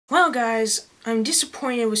Well, guys, I'm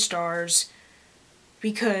disappointed with Stars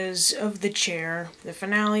because of the chair. The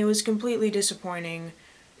finale was completely disappointing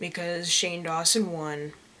because Shane Dawson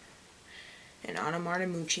won and Anna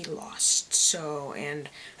Martinucci lost. And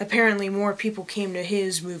apparently more people came to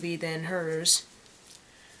his movie than hers,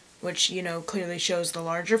 which, clearly shows the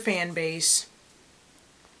larger fan base.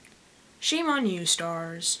 Shame on you,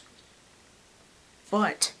 Stars.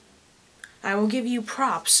 But I will give you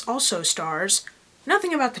props, also, Stars.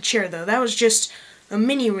 Nothing about the chair, though. That was just a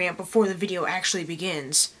mini rant before the video actually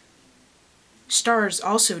begins. Stars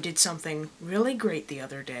also did something really great the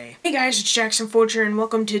other day. Hey guys, it's Jackson Fulcher, and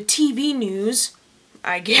welcome to TV news,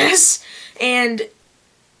 I guess. And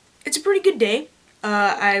it's a pretty good day.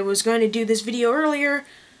 I was going to do this video earlier,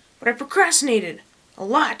 but I procrastinated a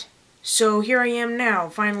lot. So here I am now,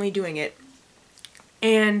 finally doing it.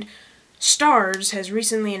 And Stars has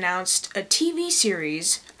recently announced a TV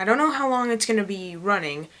series. I don't know how long it's going to be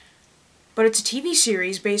running, but it's a TV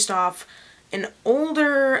series based off an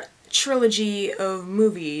older trilogy of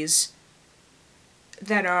movies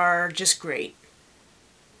that are just great.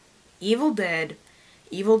 Evil Dead,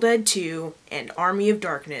 Evil Dead 2, and Army of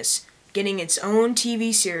Darkness, getting its own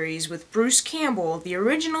TV series with Bruce Campbell, the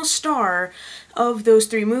original star of those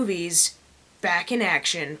three movies, back in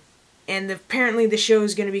action. And apparently the show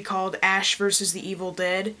is going to be called Ash vs. the Evil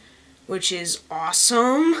Dead, which is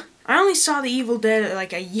awesome. I only saw the Evil Dead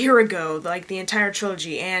like a year ago, like the entire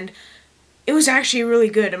trilogy, and it was actually really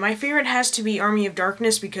good. And my favorite has to be Army of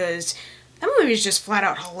Darkness because that movie is just flat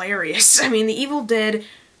out hilarious. I mean, the Evil Dead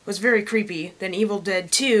was very creepy. Then Evil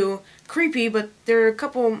Dead 2, creepy, but there are a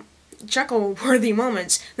couple chuckle-worthy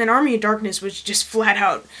moments. Then Army of Darkness was just flat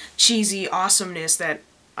out cheesy awesomeness that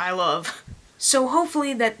I love. So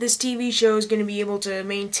hopefully that this TV show is going to be able to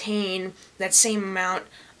maintain that same amount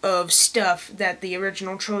of stuff that the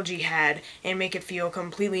original trilogy had and make it feel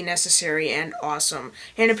completely necessary and awesome.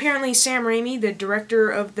 And apparently Sam Raimi, the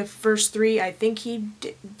director of the first three, I think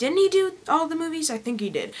didn't he do all the movies? I think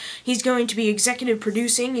he did. He's going to be executive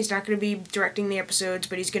producing. He's not going to be directing the episodes,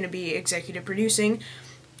 but he's going to be executive producing.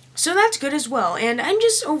 So that's good as well, and I'm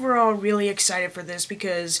just overall really excited for this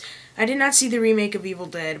because I did not see the remake of Evil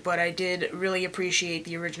Dead, but I did really appreciate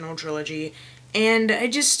the original trilogy, and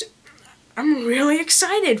I'm really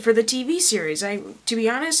excited for the TV series. To be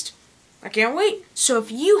honest, I can't wait. So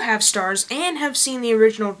if you have Stars and have seen the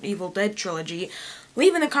original Evil Dead trilogy,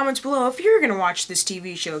 leave in the comments below if you're going to watch this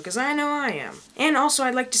TV show, because I know I am. And also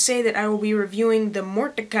I'd like to say that I will be reviewing the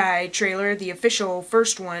Mordecai trailer, the official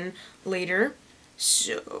first one, later.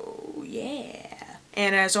 So, yeah.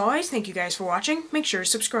 And as always, thank you guys for watching. Make sure to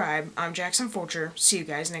subscribe. I'm Jackson Fulcher. See you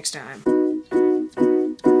guys next time.